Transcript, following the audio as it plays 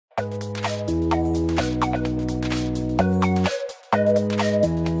Hey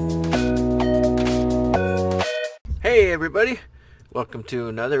everybody, welcome to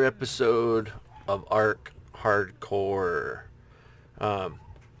another episode of Ark Hardcore.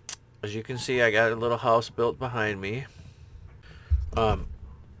 As you can see, I got a little house built behind me.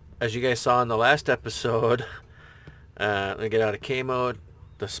 As you guys saw in the last episode, let me get out of K mode.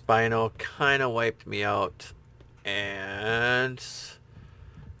 The Spino kind of wiped me out, and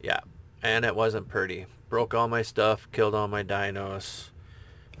yeah, and it wasn't pretty. Broke all my stuff, killed all my dinos.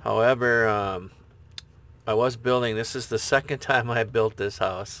 However, I was building, this is the second time I built this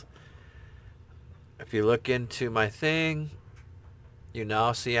house. If you look into my thing, you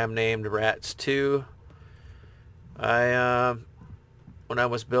now see I'm named Rattts 2. When I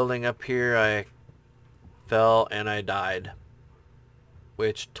was building up here, I fell and I died,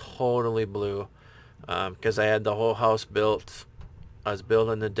 which totally blew, because I had the whole house built. I was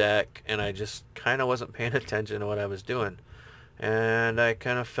building the deck and I just kind of wasn't paying attention to what I was doing, and I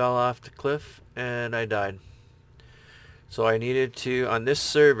kind of fell off the cliff and I died. So I needed to, on this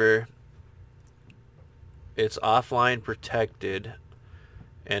server, it's offline protected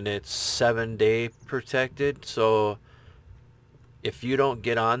and it's 7-day protected. So if you don't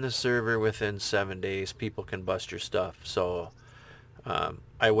get on the server within 7 days, people can bust your stuff. So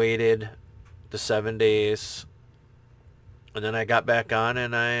I waited the 7 days, and then I got back on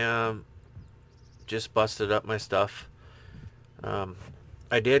and I just busted up my stuff.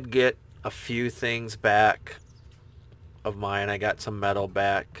 I did get a few things back of mine. I got some metal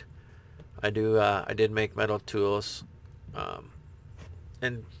back. I did make metal tools,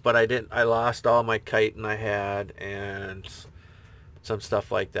 but I lost all my chitin I had and some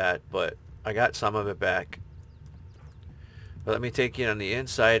stuff like that, but I got some of it back. But let me take you on the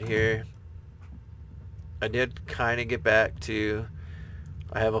inside here. I did kind of get back to,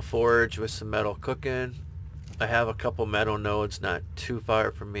 I have a forge with some metal cooking. I have a couple metal nodes not too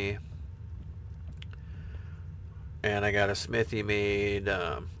far from me, and I got a smithy made.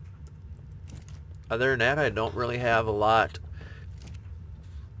 Other than that, I don't really have a lot.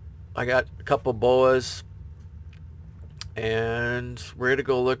 I got a couple boas, and we're going to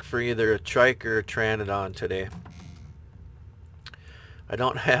go look for either a Trike or a Pteranodon today. I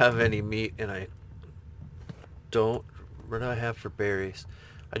don't have any meat, and I don't... What do I have for berries?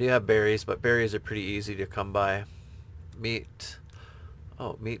 I do have berries, but berries are pretty easy to come by. Meat.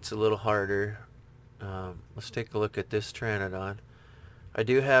 Oh, meat's a little harder. Let's take a look at this Pteranodon. I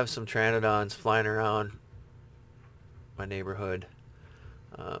do have some Pteranodons flying around my neighborhood.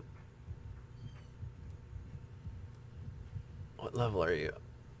 What level are you?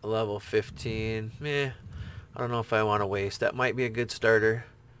 Level 15. Meh. I don't know if I want to waste. That might be a good starter.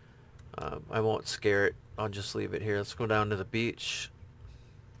 I won't scare it. I'll just leave it here. Let's go down to the beach.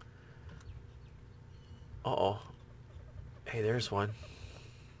 Uh-oh. Hey, there's one.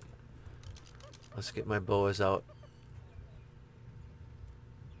 Let's get my boas out.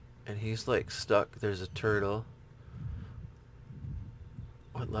 And he's like stuck. There's a turtle.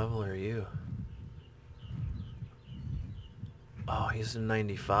 What level are you? Oh, he's in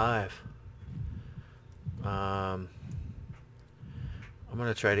 95. I'm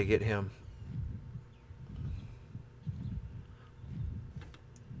gonna try to get him.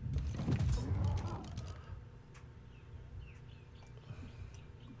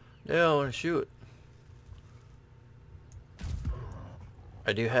 Yeah, I want to shoot.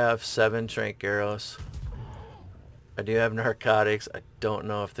 I do have 7 Trike arrows. I do have narcotics. I don't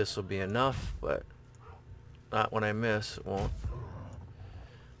know if this will be enough, but not when I miss. It won't.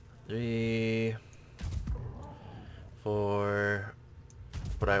 3, 4,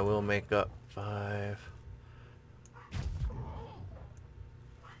 but I will make up 5.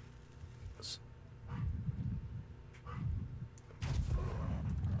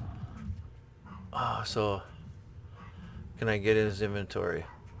 Oh, so can I get his inventory?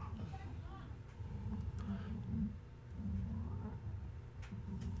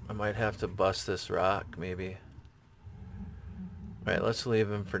 I might have to bust this rock, maybe. Alright, let's leave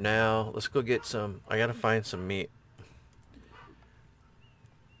him for now. Let's go get some. I gotta find some meat.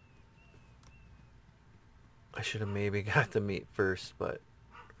 I should have maybe got the meat first, but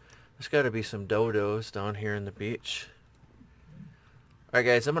there's gotta be some dodos down here in the beach. Alright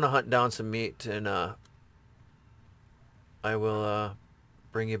guys, I'm gonna hunt down some meat, and I will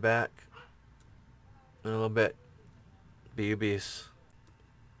bring you back in a little bit. BUBs.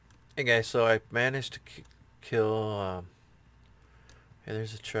 Hey guys, so I managed to kill hey,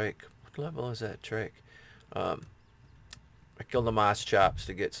 there's a Trike. What level is that Trike? I killed the moss chops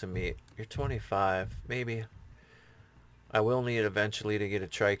to get some meat. You're 25, maybe. I will need eventually to get a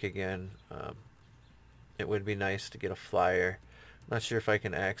trike again. It would be nice to get a flyer. Not sure if I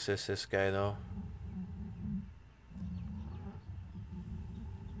can access this guy though.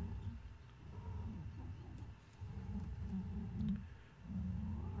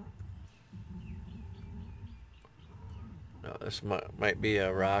 No, this might be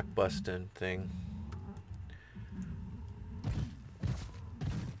a rock busting thing.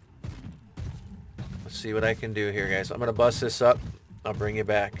 Let's see what I can do here, guys. I'm gonna bust this up. I'll bring you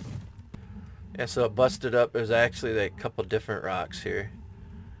back. Yeah, so it busted up. There's actually like a couple different rocks here.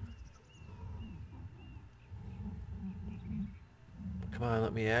 Come on,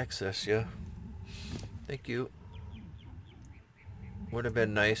 let me access you. Thank you. Would have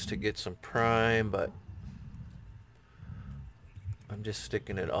been nice to get some prime, but I'm just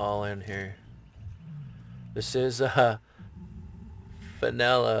sticking it all in here. This is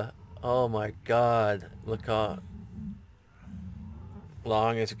vanilla. Oh my god. Look how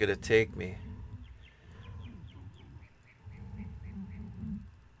long it's gonna take me.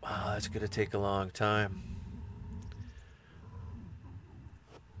 Wow, that's gonna take a long time.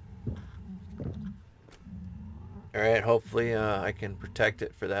 Alright, hopefully I can protect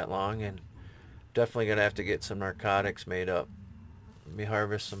it for that long, and definitely gonna have to get some narcotics made up. Let me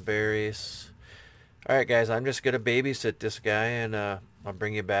harvest some berries. Alright guys, I'm just gonna babysit this guy, and I'll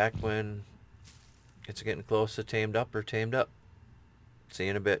bring you back when it's getting close to tamed up or tamed up. See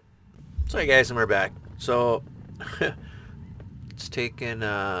you in a bit. So hey guys, and we're back. So it's taken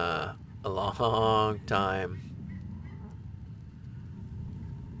a long time.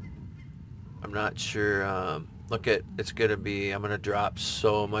 I'm not sure. Look at, it's gonna be, I'm gonna drop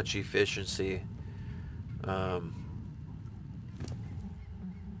so much efficiency.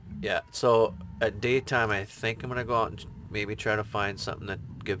 Yeah, so at daytime I think I'm gonna go out and maybe try to find something that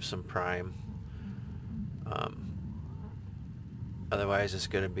gives some prime. Otherwise it's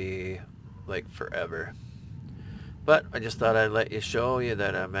gonna be like forever. But I just thought I'd let you show you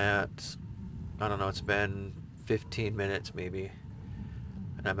that I'm at, I don't know, it's been 15 minutes maybe,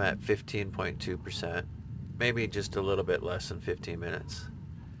 and I'm at 15.2%. Maybe just a little bit less than 15 minutes.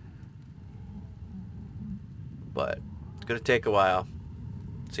 But it's gonna take a while.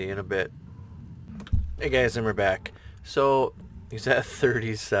 See you in a bit. Hey guys, and we're back. So he's at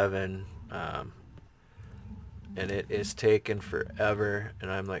 37, and it is taking forever, and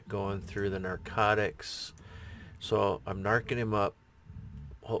I'm like going through the narcotics. So I'm narking him up,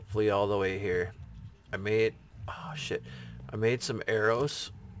 hopefully all the way here. I made, oh shit, I made some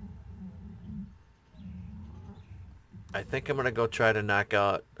arrows. I think I'm gonna go try to knock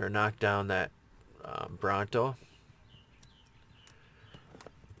out or knock down that Bronto.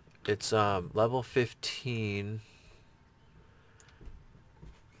 It's level 15.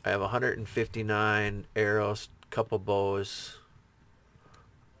 I have 159 arrows, couple bows.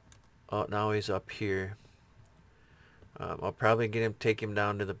 Oh, now he's up here. I'll probably get him, take him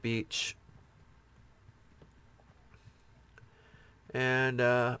down to the beach. And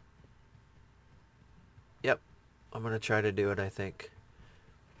yep, I'm gonna try to do it, I think,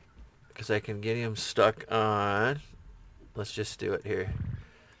 because I can get him stuck on, let's just do it here.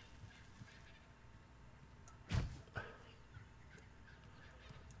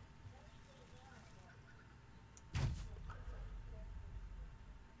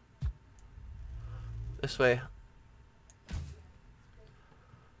 This way.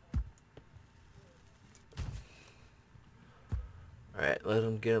 Alright, let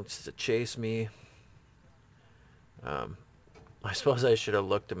him get him to chase me. I suppose I should have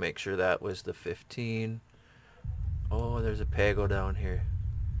looked to make sure that was the 15. Oh, there's a Pago down here.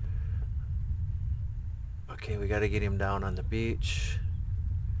 Okay, we gotta get him down on the beach.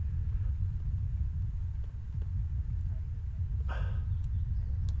 I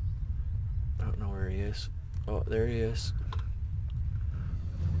don't know where he is. Oh, there he is.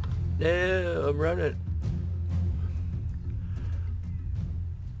 No, I'm running.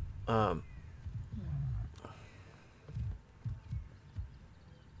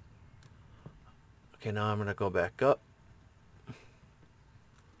 Okay, now I'm gonna go back up.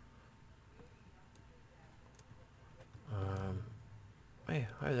 Hey,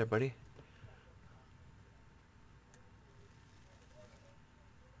 hi there, buddy.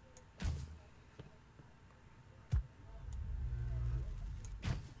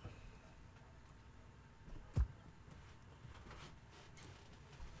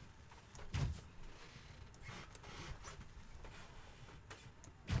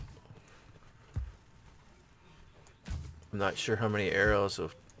 I'm not sure how many arrows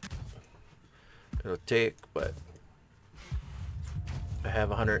it'll take, but I have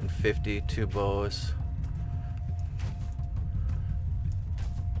 152 bows.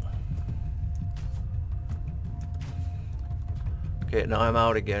 Okay, now I'm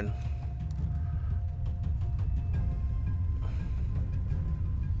out again.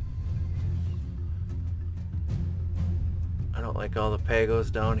 I don't like all the pagos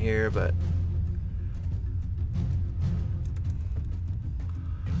down here, but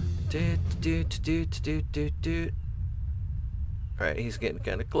alright, he's getting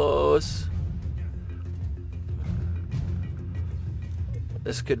kind of close.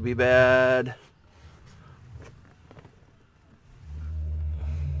 This could be bad.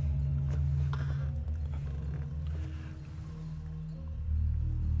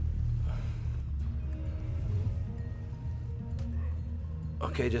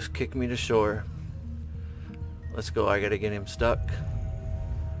 Okay, just kick me to shore. Let's go. I gotta get him stuck.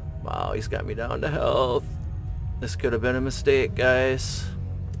 Wow, he's got me down to health. This could have been a mistake, guys.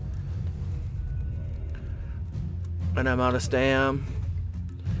 And I'm out of stam.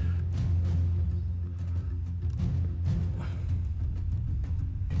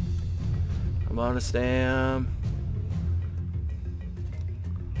 I'm out of stam.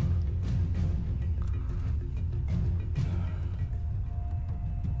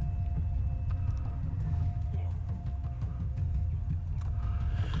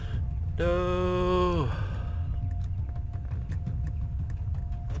 No.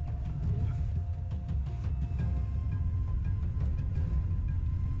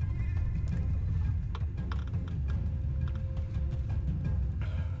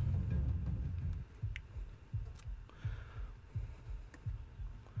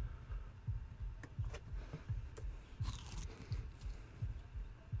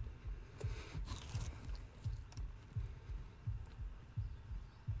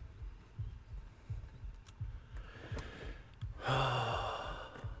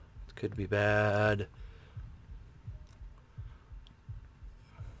 Could be bad.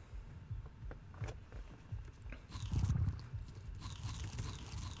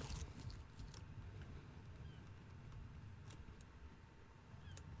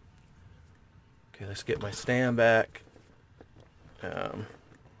 Okay, let's get my stam back.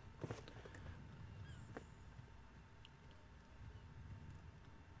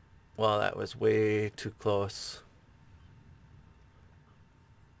 Well, that was way too close.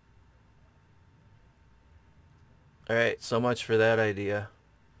 Alright, so much for that idea.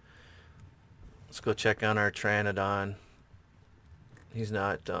 Let's go check on our Pteranodon. He's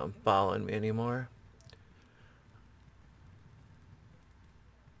not following me anymore.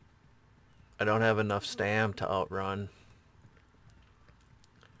 I don't have enough stam to outrun.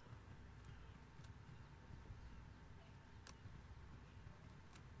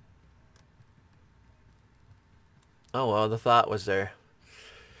 Oh well, the thought was there.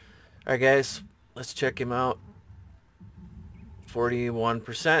 Alright guys, let's check him out.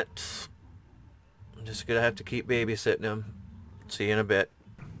 41%. I'm just gonna have to keep babysitting him. See you in a bit.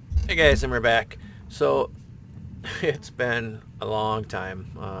 Hey guys, and we're back. So it's been a long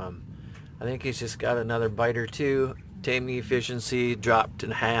time. I think he's just got another bite or two. Taming efficiency dropped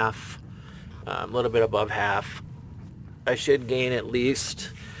in half, a little bit above half. I should gain at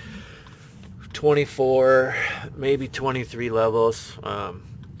least 24, maybe 23 levels. I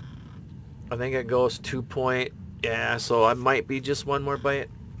think it goes 2 point. Yeah, so I might be just one more bite.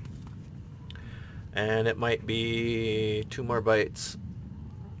 And it might be 2 more bites.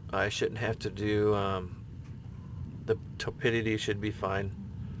 I shouldn't have to do, the topidity should be fine.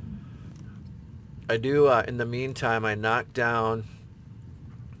 I do, in the meantime, I knocked down,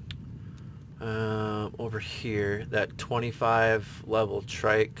 over here, that 25 level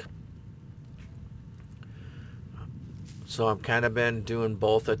trike. So I'm kind of been doing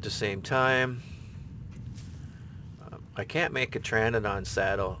both at the same time. I can't make a Pteranodon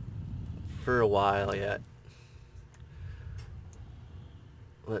saddle for a while yet.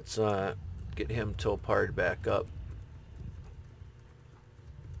 Let's get him toe-parred back up.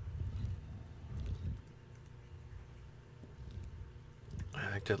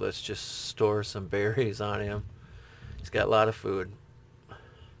 I think that let's just store some berries on him. He's got a lot of food.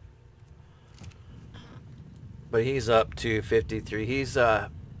 But he's up to 53. He's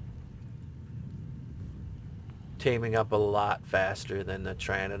taming up a lot faster than the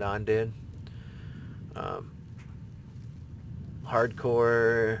Pteranodon did.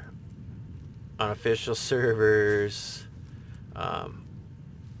 Hardcore, unofficial servers,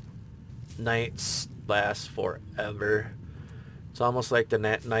 nights last forever. It's almost like the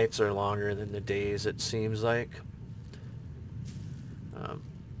nights are longer than the days, it seems like.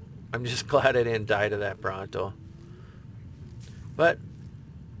 I'm just glad I didn't die to that pronto. But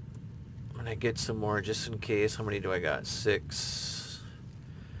I'm gonna get some more just in case. How many do I got? 6.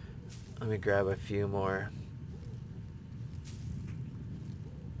 Let me grab a few more.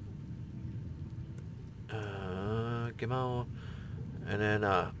 Pokemon. And then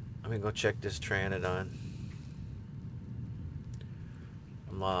let me go check this Pteranodon.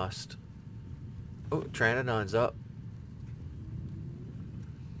 I'm lost. Oh, Pteranodon's up.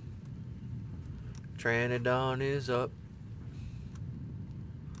 Pteranodon is up.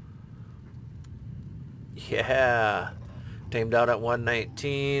 Yeah. Tamed out at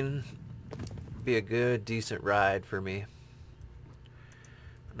 119. Be a good, decent ride for me.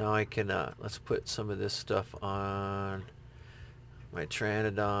 Now I can, let's put some of this stuff on my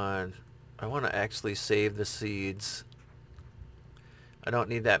Pteranodon. I want to actually save the seeds. I don't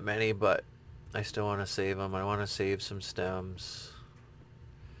need that many, but I still want to save them. I want to save some stems.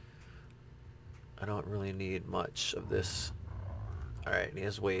 I don't really need much of this. Alright,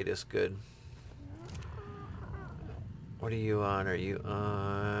 his weight is good. What are you on? Are you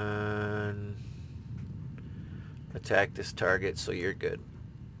on attack this target? So you're good.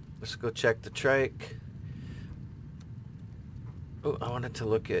 Let's go check the Trike. Oh, I wanted to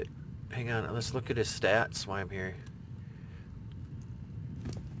look at, hang on, let's look at his stats while I'm here.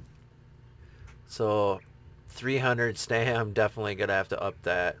 So 300 stam, definitely gonna have to up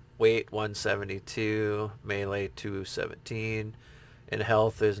that. Weight 172, melee 217, and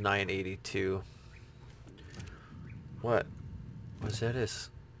health is 982. What was that? His,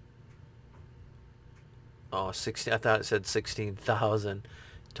 oh, 16, I thought it said 16,000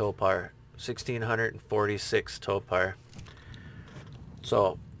 topar. 1646 topar.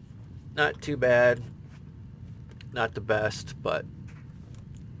 So not too bad, not the best, but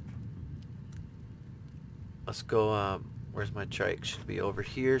let's go. Where's my Trike? Should be over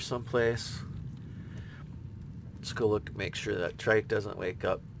here someplace. Let's go look, make sure that Trike doesn't wake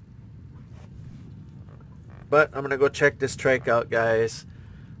up. But I'm gonna go check this Trike out, guys,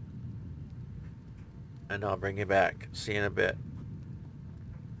 and I'll bring you back. See you in a bit.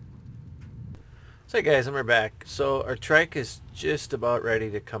 So guys, we're back. So our Trike is just about ready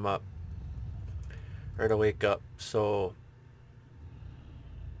to come up, or to wake up. So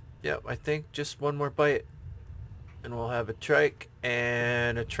yeah, I think just one more bite and we'll have a Trike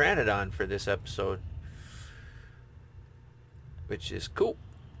and a Pteranodon for this episode, which is cool.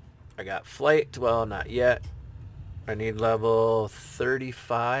 I got flight, well, not yet. I need level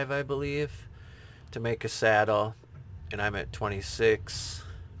 35, I believe, to make a saddle, and I'm at 26.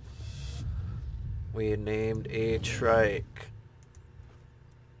 We named a Trike.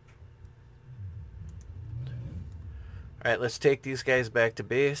 Alright, let's take these guys back to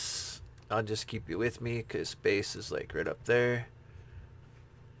base. I'll just keep you with me because base is like right up there.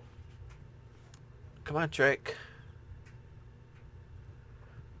 Come on, Trike.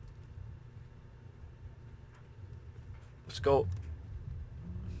 Let's go.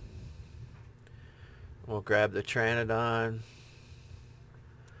 We'll grab the Pteranodon.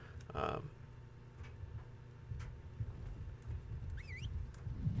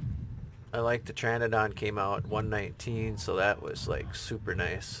 I like the Pteranodon came out 119, so that was like super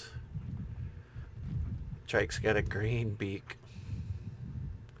nice. Trike's got a green beak.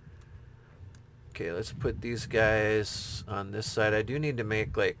 Okay, let's put these guys on this side. I do need to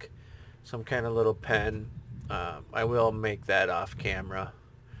make like some kind of little pen. I will make that off camera.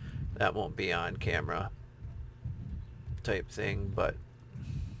 That won't be on camera type thing, but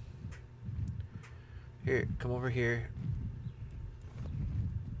here, come over here.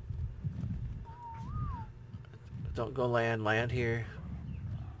 Don't go land here.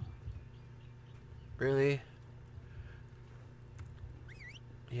 Really?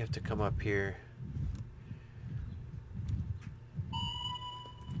 You have to come up here.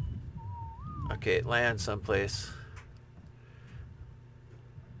 Okay, land someplace.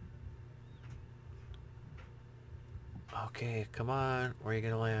 Okay, come on. Where are you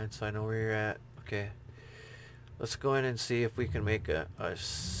gonna land so I know where you're at? Okay. Let's go in and see if we can make a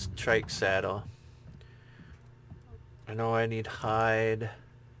Trike saddle. I know I need hide.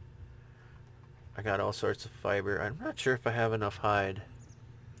 I got all sorts of fiber. I'm not sure if I have enough hide.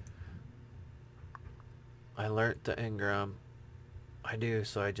 I learned the engram. I do,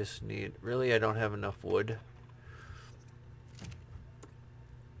 so I just need... Really, I don't have enough wood.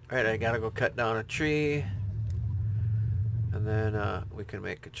 Alright, I gotta go cut down a tree. And then we can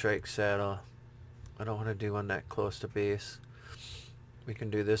make a Trike saddle. I don't want to do one that close to base. We can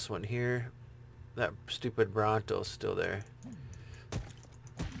do this one here. That stupid Bronto's still there.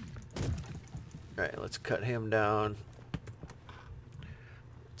 Alright, let's cut him down.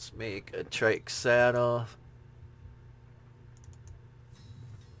 Let's make a Trike saddle.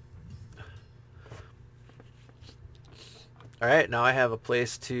 Alright, now I have a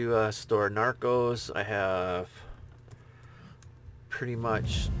place to store narcos. I have pretty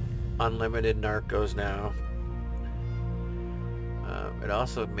much unlimited narcos now. It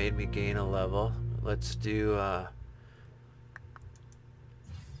also made me gain a level. Let's do, I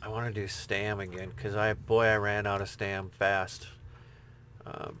want to do stam again, because I ran out of stam fast.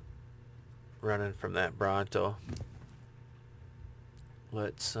 Running from that Bronto.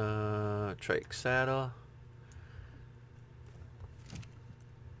 Let's, trike saddle.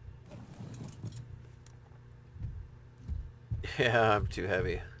 Yeah, I'm too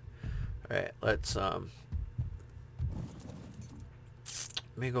heavy. Alright, let's, let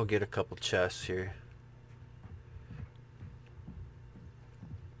me go get a couple chests here.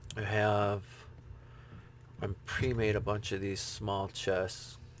 I pre-made a bunch of these small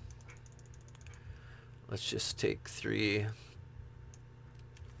chests. Let's just take 3.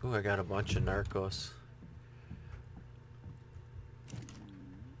 Ooh, I got a bunch of narcos.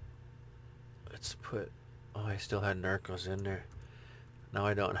 Let's put, oh, I still had narcos in there. Now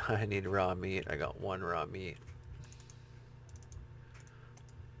I don't, I need raw meat. I got 1 raw meat.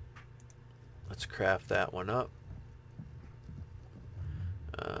 Let's craft that one up.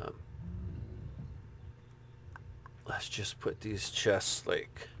 Let's just put these chests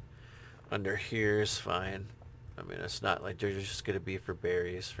like under here is fine. I mean, it's not like they're just gonna be for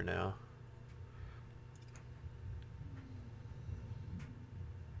berries for now.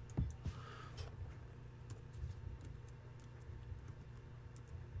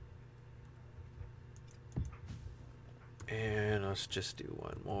 And let's just do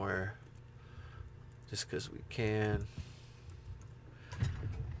 1 more. Just because we can.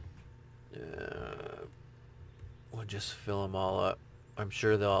 We'll just fill them all up. I'm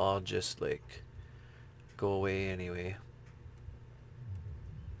sure they'll all just like go away anyway.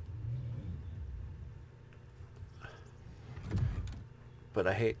 But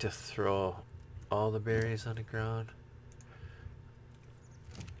I hate to throw all the berries on the ground.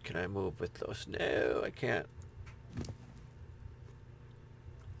 Can I move with those? No, I can't.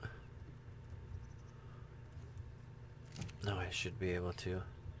 No, I should be able to.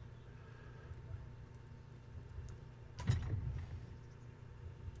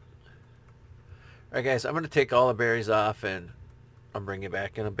 Alright guys, I'm going to take all the berries off and I'll bring you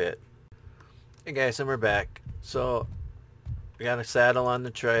back in a bit. Hey guys, and we're back. So, we got a saddle on the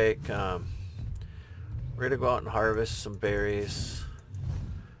trike. We're going to go out and harvest some berries.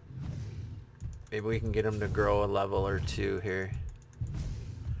 Maybe we can get them to grow a level or 2 here.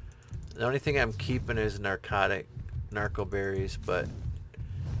 The only thing I'm keeping is narco berries, but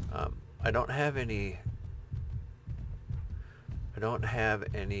I don't have any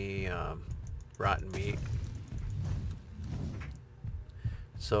rotten meat,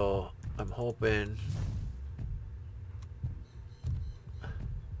 so I'm hoping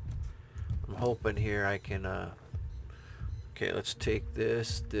here I can okay, let's take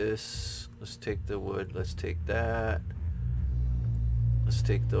this, let's take the wood, let's take that, let's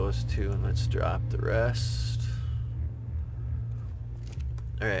take those 2, and let's drop the rest.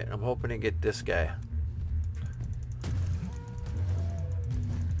 Alright, I'm hoping to get this guy.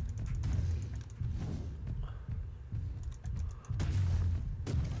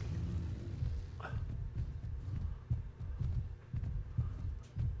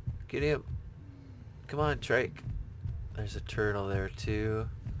 Get him. Come on, Trike. There's a turtle there too.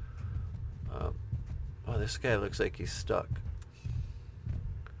 Oh, this guy looks like he's stuck.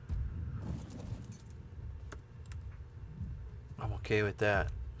 I'm okay with that.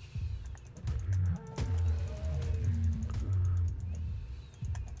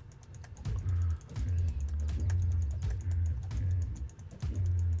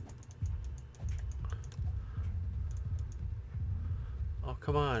 Oh,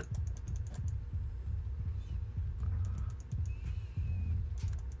 come on.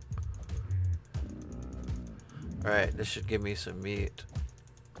 Alright, this should give me some meat.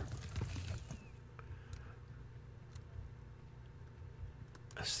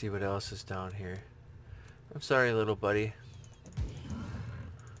 Let's see what else is down here. I'm sorry, little buddy.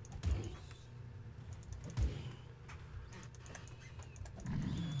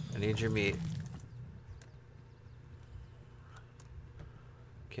 I need your meat.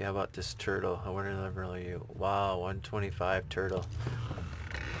 Okay, how about this turtle? I wonder what level are you? Wow, 125 turtle.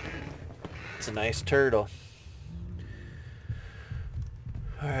 It's a nice turtle.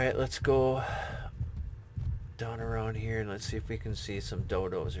 Alright, let's go down around here and let's see if we can see some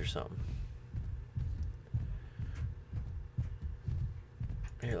dodos or something.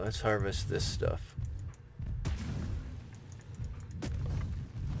 Here, let's harvest this stuff.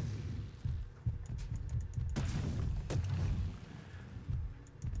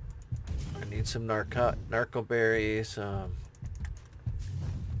 I need some narco berries. Here,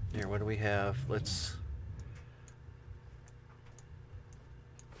 what do we have? Let's...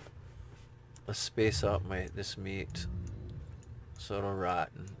 let's space out this meat so it'll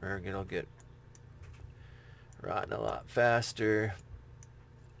rot, or it'll get rotten a lot faster.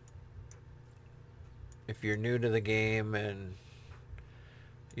 If you're new to the game and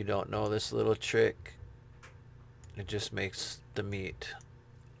you don't know this little trick, it just makes the meat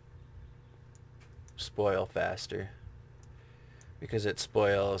spoil faster, because it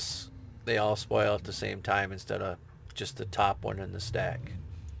spoils, they all spoil at the same time instead of just the top one in the stack.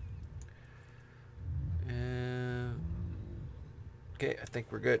 Okay, I think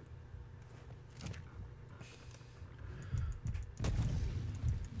we're good.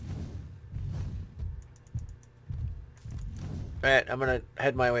 Alright, I'm gonna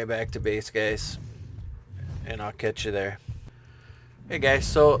head my way back to base, guys, and I'll catch you there. Hey guys,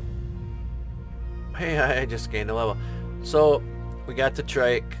 so hey, I just gained a level. So we got the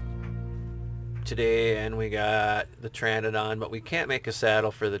Trike today and we got the Pteranodon, but we can't make a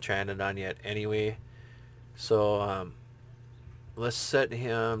saddle for the Pteranodon yet anyway. So let's set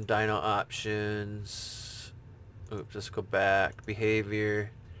him dino options. Oops, let's go back.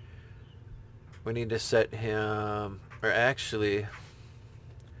 Behavior. We need to set him, or actually,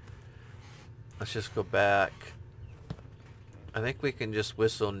 let's just go back. I think we can just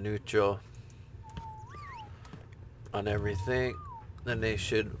whistle neutral on everything. Then they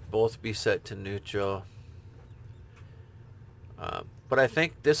should both be set to neutral. But I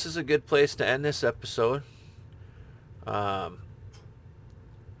think this is a good place to end this episode. As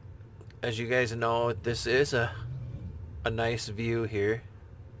you guys know, this is a nice view here.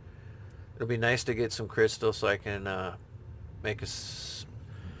 It'll be nice to get some crystal so I can make a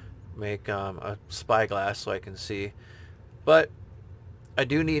spyglass so I can see. But I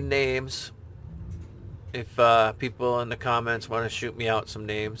do need names. If people in the comments want to shoot me out some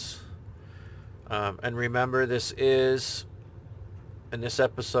names. And remember, this is, in this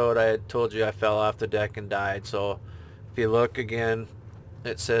episode I had told you I fell off the deck and died. So if you look again,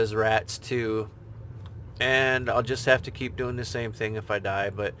 it says Rattts 2. And I'll just have to keep doing the same thing if I die.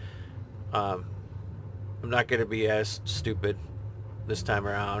 But I'm not going to be as stupid this time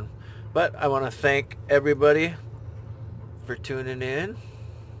around. But I want to thank everybody for tuning in.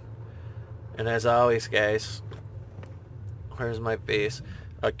 And as always, guys, where's my face?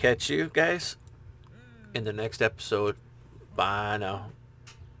 I'll catch you guys in the next episode. Bye now.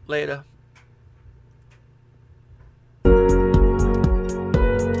 Later.